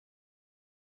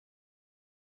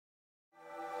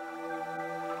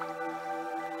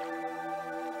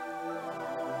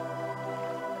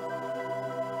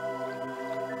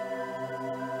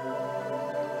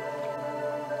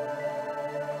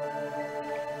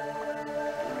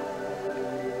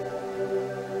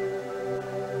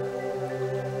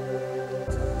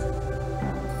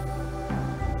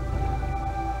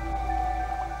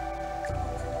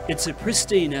It's a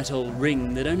pristine atoll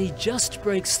ring that only just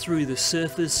breaks through the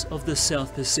surface of the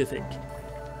South Pacific.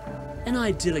 An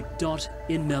idyllic dot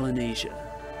in Melanesia.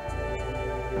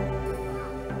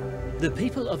 The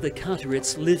people of the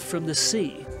Carterets live from the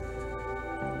sea,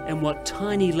 and what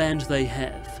tiny land they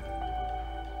have.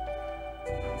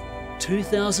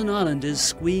 2,000 islanders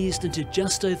squeezed into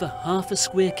just over half a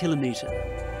square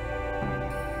kilometre.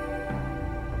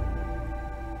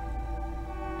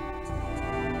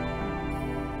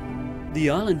 The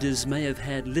islanders may have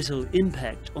had little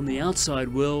impact on the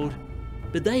outside world,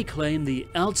 but they claim the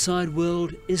outside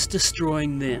world is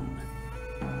destroying them.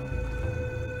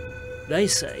 They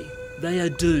say they are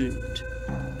doomed,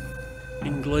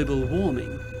 and global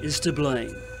warming is to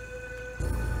blame.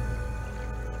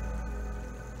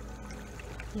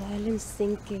 The island's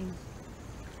sinking.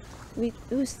 We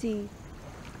do see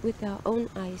with our own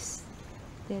eyes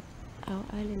that our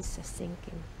islands are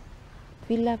sinking.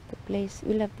 We love the place,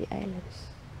 we love the islands,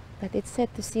 but it's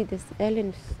sad to see this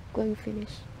islands going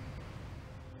finish.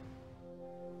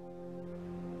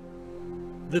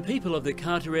 The people of the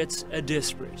Carterets are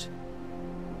desperate.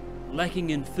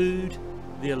 Lacking in food,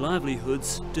 their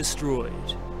livelihoods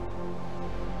destroyed.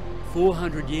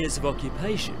 400 years of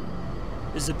occupation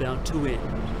is about to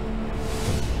end.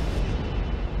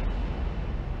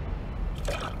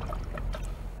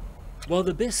 While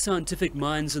the best scientific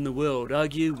minds in the world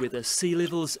argue whether sea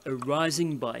levels are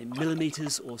rising by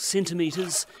millimetres or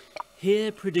centimetres,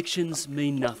 here predictions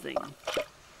mean nothing.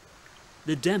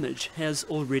 The damage has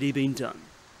already been done.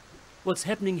 What's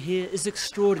happening here is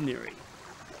extraordinary.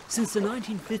 Since the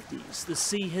 1950s, the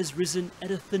sea has risen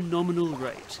at a phenomenal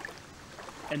rate,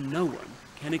 and no one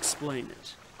can explain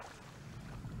it.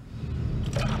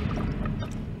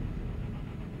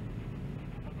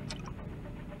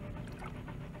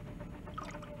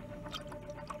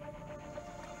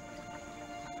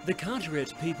 The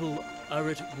Carteret people are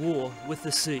at war with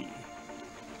the sea.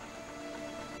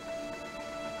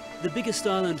 The biggest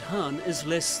island, Han, is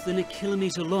less than a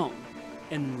kilometre long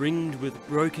and ringed with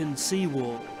broken sea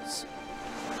walls.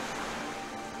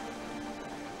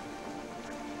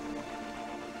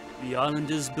 The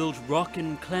islanders built rock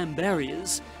and clam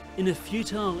barriers in a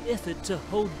futile effort to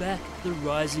hold back the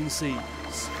rising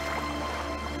seas.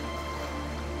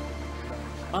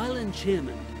 Island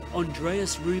chairman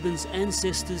Andreas Rubin's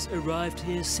ancestors arrived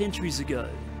here centuries ago,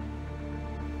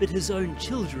 but his own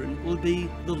children will be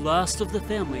the last of the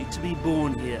family to be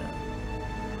born here.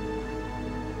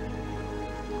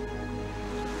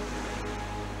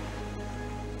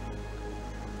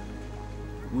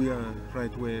 We are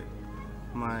right where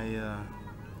my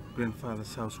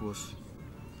grandfather's house was,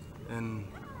 and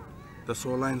the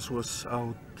shorelines was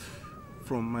out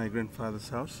from my grandfather's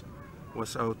house,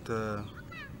 was out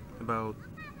about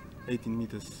 18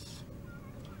 meters.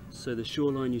 So the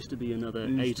shoreline used to be another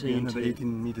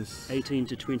 18 meters. 18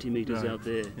 to 20 meters right. out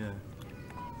there. Yeah.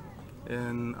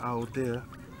 And out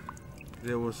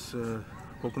there was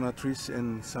coconut trees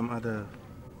and some other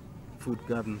food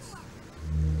gardens.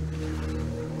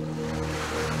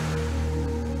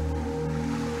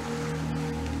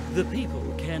 The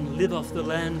people can live off the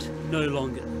land no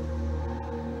longer.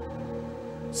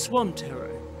 Swamp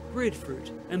taro,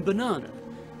 breadfruit and banana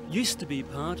used to be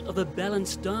part of a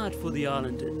balanced diet for the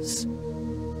islanders.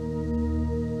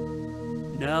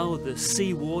 Now the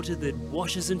seawater that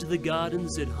washes into the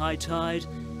gardens at high tide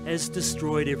has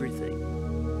destroyed everything.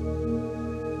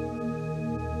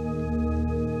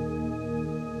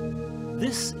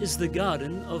 This is the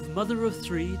garden of mother of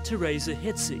three Teresa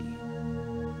Hetzi.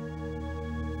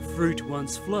 Fruit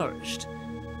once flourished,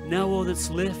 now all that's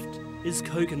left is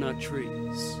coconut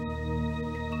trees.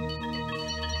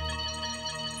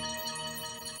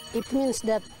 It means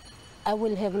that I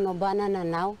will have no banana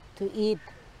now to eat,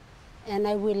 and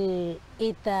I will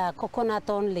eat coconut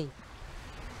only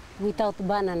without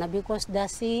banana because the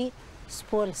sea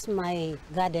spoils my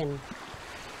garden.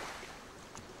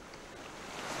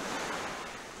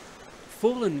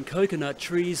 Fallen coconut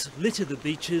trees litter the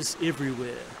beaches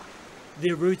everywhere,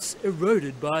 their roots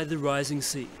eroded by the rising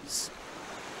seas.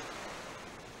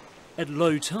 At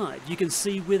low tide, you can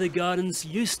see where the gardens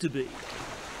used to be,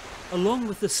 along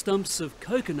with the stumps of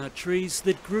coconut trees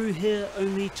that grew here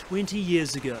only 20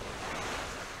 years ago.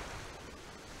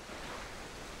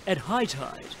 At high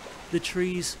tide, the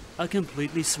trees are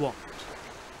completely swamped.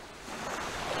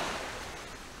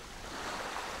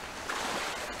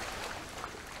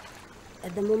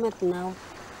 At the moment now,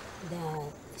 the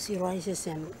sea rises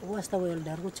and washes away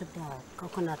the roots of the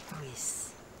coconut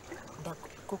trees. The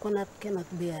coconut cannot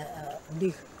be a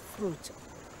big fruit,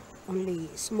 only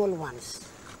small ones.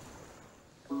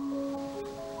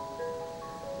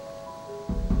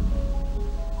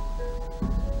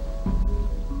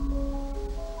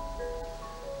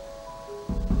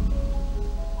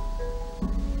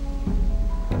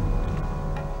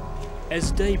 As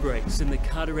day breaks in the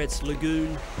Carterets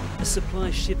lagoon, a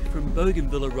supply ship from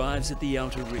Bougainville arrives at the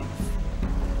outer reef.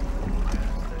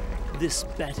 This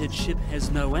battered ship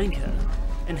has no anchor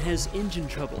and has engine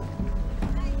trouble.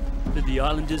 But the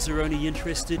islanders are only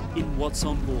interested in what's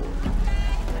on board.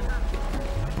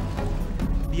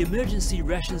 The emergency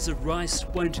rations of rice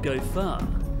won't go far,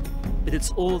 but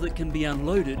it's all that can be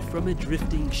unloaded from a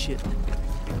drifting ship.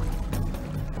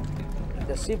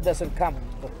 The ship doesn't come,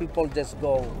 the people just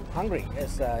go hungry,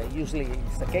 as usually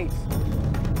is the case.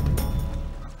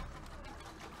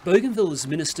 Bougainville's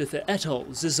Minister for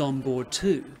Atolls is on board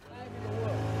too.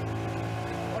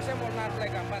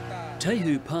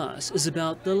 Tehu Pass is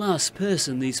about the last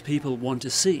person these people want to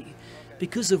see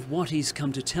because of what he's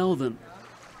come to tell them.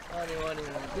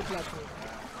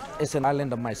 As an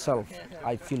islander myself,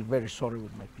 I feel very sorry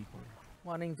with my people.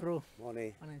 Morning through.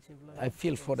 Morning. I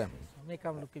feel for them. Make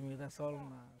up look at me, that's all.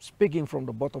 Speaking from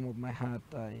the bottom of my heart,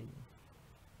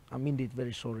 I'm indeed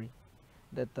very sorry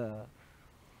that the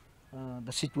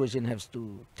situation has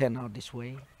to turn out this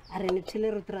way.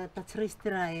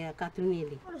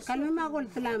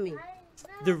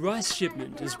 The rice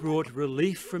shipment has brought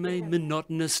relief from a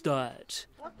monotonous diet.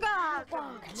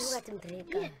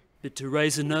 But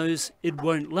Teresa knows it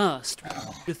won't last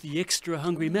with the extra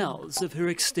hungry mouths of her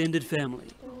extended family.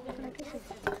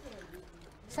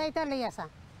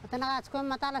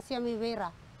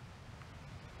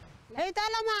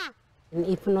 And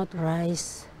if not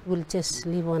rice, we'll just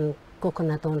live on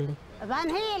coconut only.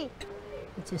 We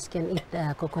just can eat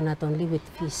coconut only with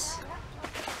fish.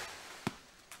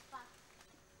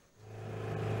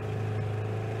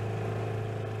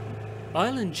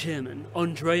 Island Chairman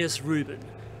Andreas Rubin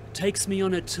takes me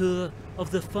on a tour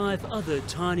of the 5 other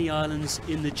tiny islands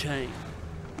in the chain.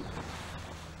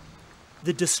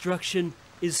 The destruction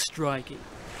is striking.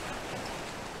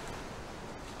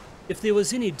 If there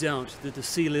was any doubt that the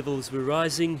sea levels were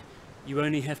rising, you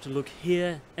only have to look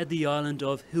here at the island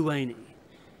of Hueni.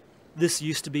 This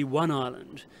used to be one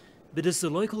island, but as the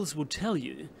locals will tell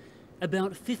you,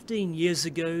 about 15 years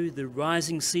ago the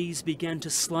rising seas began to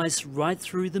slice right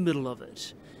through the middle of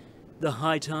it. The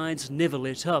high tides never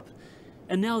let up,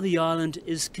 and now the island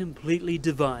is completely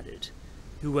divided.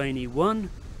 Hueni 1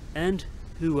 and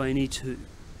Hueni 2.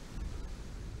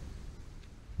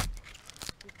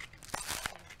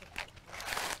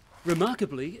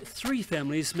 Remarkably, 3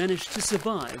 families managed to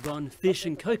survive on fish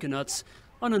and coconuts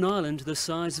on an island the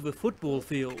size of a football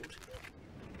field.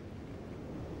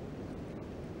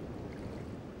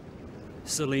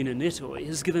 Selena Netoy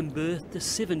has given birth to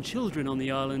 7 children on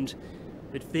the island,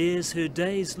 but fears her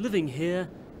days living here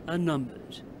are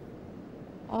numbered.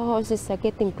 Our houses are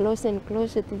getting closer and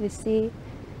closer to the sea.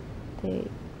 The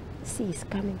sea is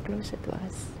coming closer to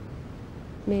us.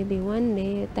 Maybe one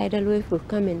day a tidal wave will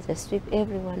come and just sweep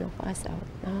every one of us out.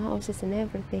 Our houses and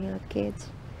everything, our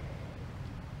kids.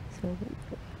 So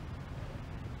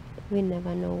we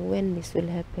never know when this will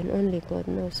happen. Only God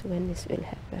knows when this will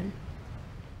happen.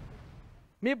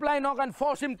 The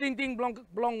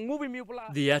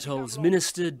Atoll's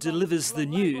minister delivers the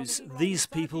news these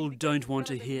people don't want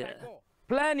to hear.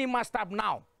 Planning must stop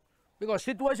now, because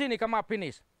situation come up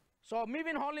finish.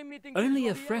 Only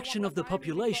a fraction of the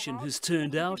population has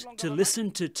turned out to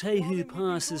listen to Tehu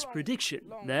Pass's prediction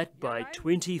that by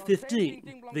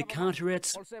 2015 the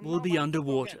Carterets will be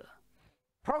underwater.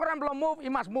 Program will move,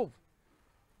 it must move.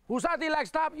 Husati like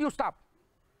stop, you stop.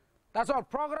 That's all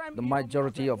program. The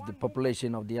majority of the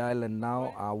population of the island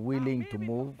now are willing to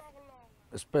move,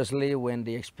 especially when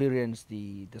they experience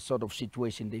the sort of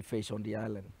situation they face on the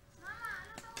island.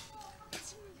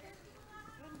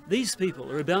 These people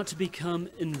are about to become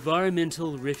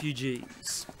environmental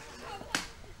refugees.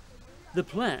 The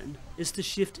plan is to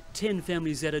shift 10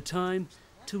 families at a time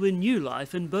to a new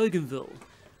life in Bougainville,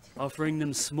 offering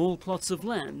them small plots of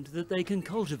land that they can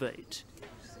cultivate.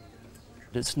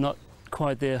 It's not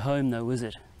quite their home though, is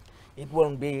it? It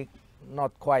won't be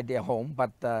not quite their home,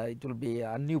 but it will be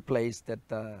a new place that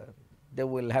they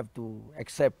will have to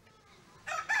accept.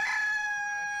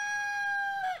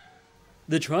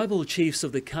 The tribal chiefs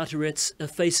of the Carterets are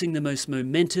facing the most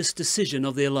momentous decision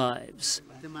of their lives.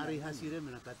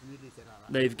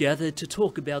 They've gathered to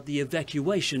talk about the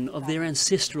evacuation of their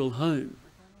ancestral home.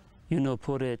 You know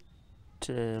Poret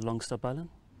Longstop Island?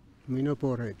 We know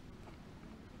Poret.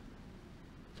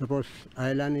 Suppose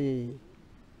island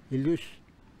is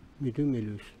me too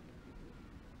me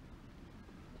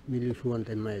lose one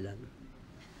time island.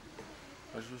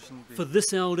 For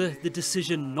this elder, the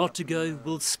decision not to go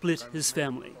will split his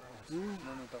family.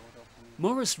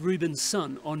 Morris Rubin's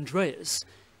son, Andreas,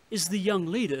 is the young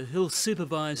leader who'll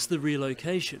supervise the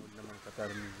relocation.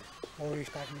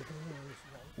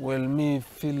 Well, me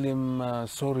feel him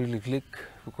so really click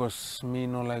because me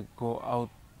no like go out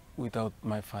without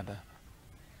my father.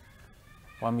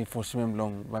 Why me force him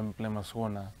long, why me play my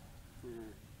swana,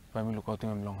 why me look out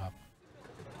him long hap.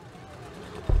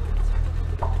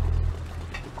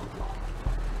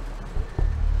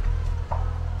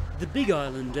 The Big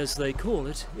Island, as they call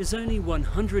it, is only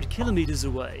 100 kilometres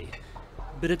away,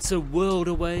 but it's a world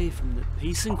away from the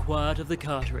peace and quiet of the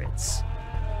Carterets.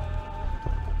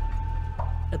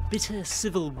 A bitter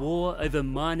civil war over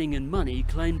mining and money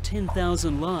claimed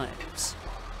 10,000 lives.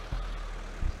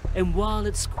 And while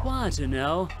it's quieter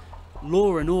now,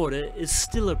 law and order is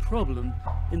still a problem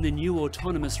in the new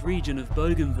autonomous region of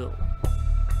Bougainville.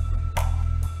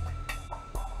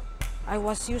 I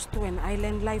was used to an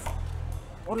island life.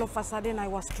 All of a sudden I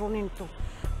was thrown into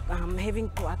having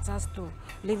to adjust to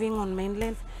living on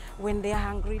mainland. When they're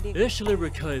hungry, Ursula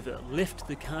Rakova left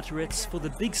the Carterets for the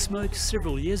Big Smoke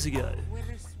several years ago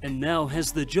and now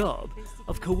has the job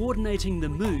of coordinating the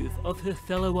move of her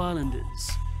fellow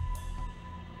islanders.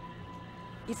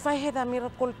 If I had a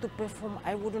miracle to perform,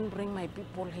 I wouldn't bring my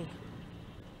people here.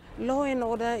 Law and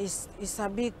order is a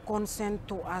big concern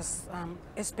to us,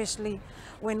 especially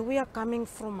when we are coming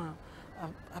from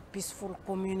a peaceful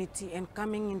community and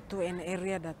coming into an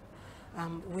area that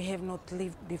we have not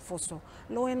lived before. So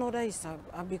law and order is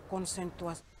a big concern to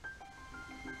us.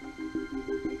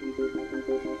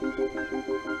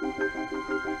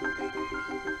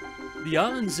 The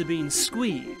islands are being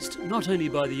squeezed not only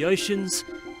by the oceans,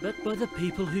 but by the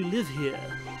people who live here.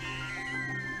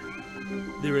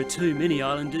 There are too many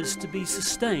islanders to be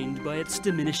sustained by its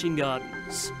diminishing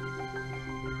gardens.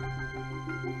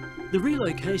 The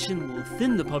relocation will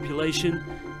thin the population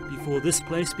before this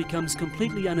place becomes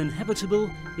completely uninhabitable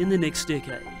in the next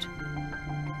decade.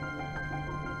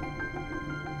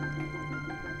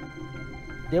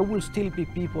 There will still be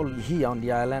people here on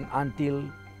the island until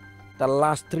the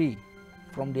last tree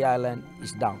from the island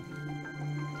is down.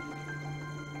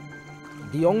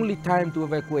 The only time to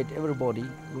evacuate everybody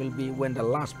will be when the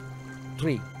last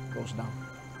tree goes down,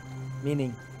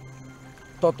 meaning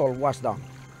total wash down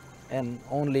and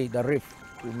only the reef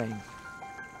remains.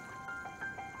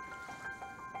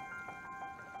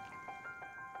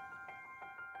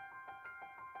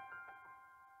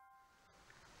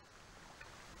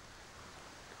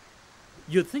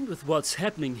 You'd think with what's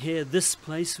happening here, this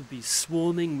place would be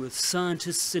swarming with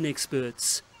scientists and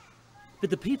experts. But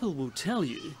the people will tell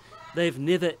you they've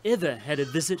never ever had a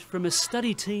visit from a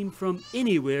study team from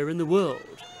anywhere in the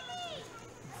world.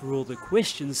 For all the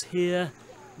questions here,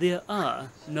 there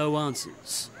are no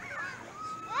answers.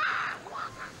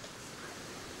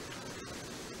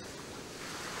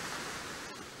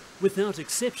 Without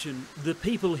exception, the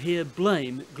people here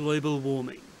blame global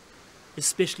warming,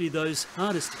 especially those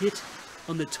hardest hit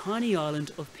on the tiny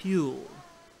island of Pule.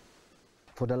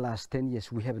 For the last 10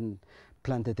 years, we haven't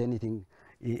planted anything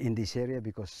in this area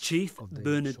because Chief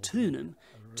Bernard Toonham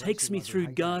takes me through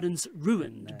gardens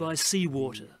ruined by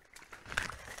seawater.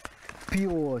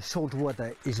 Pure salt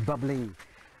water is bubbling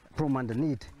from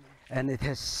underneath, and it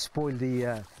has spoiled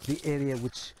the area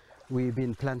which we've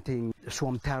been planting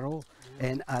swamp taro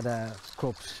and other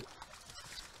crops.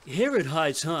 Here at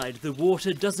high tide, the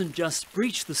water doesn't just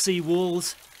breach the sea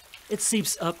walls, it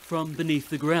seeps up from beneath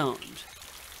the ground.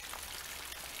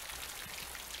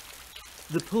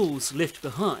 The pools left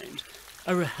behind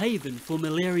are a haven for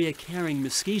malaria-carrying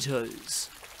mosquitoes.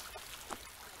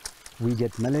 We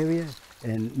get malaria,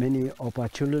 and many of our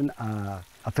children are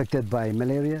affected by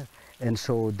malaria, and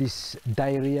so this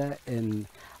diarrhea and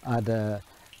other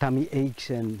tummy aches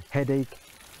and headache,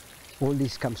 all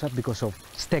this comes up because of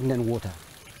stagnant water.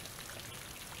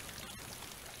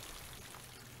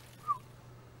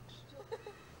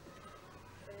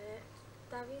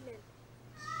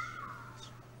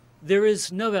 There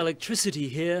is no electricity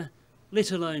here,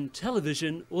 let alone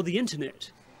television or the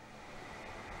internet.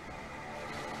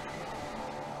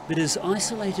 But as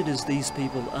isolated as these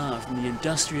people are from the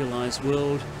industrialised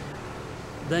world,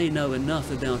 they know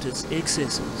enough about its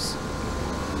excesses.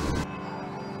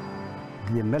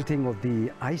 The melting of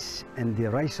the ice and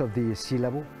the rise of the sea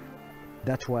level,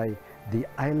 that's why the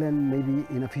island maybe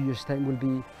in a few years' time will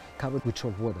be covered with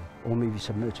salt water or maybe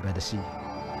submerged by the sea.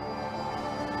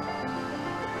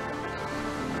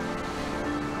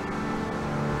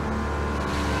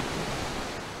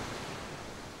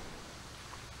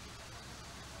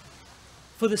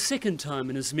 For the second time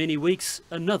in as many weeks,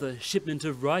 another shipment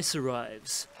of rice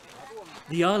arrives.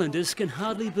 The islanders can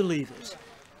hardly believe it,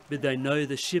 but they know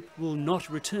the ship will not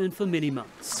return for many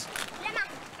months.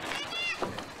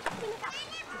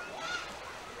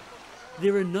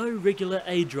 There are no regular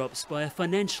aid drops by a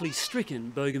financially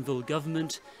stricken Bougainville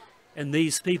government, and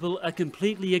these people are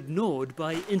completely ignored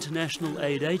by international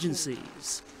aid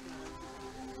agencies.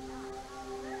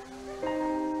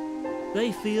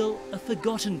 They feel a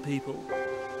forgotten people.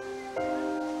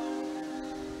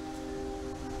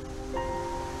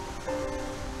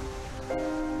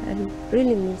 I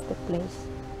really miss the place.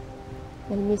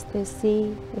 I miss the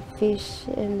sea, the fish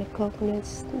and the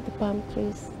coconuts, the palm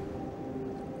trees.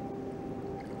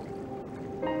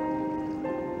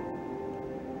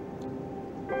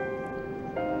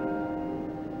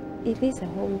 It is a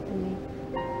home to me.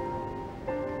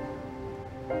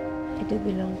 I do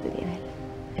belong to the island.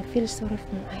 I feel sorry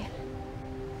for my island.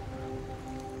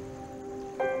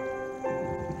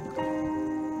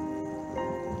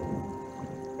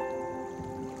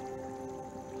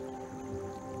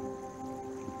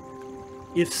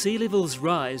 If sea levels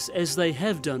rise, as they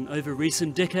have done over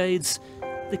recent decades,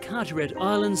 the Carteret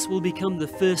Islands will become the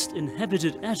first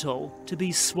inhabited atoll to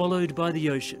be swallowed by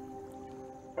the ocean.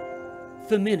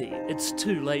 For many, it's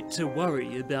too late to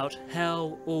worry about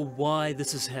how or why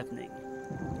this is happening.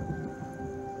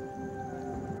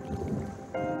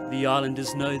 The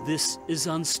islanders know this is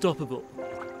unstoppable,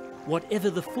 whatever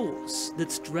the force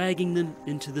that's dragging them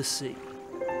into the sea.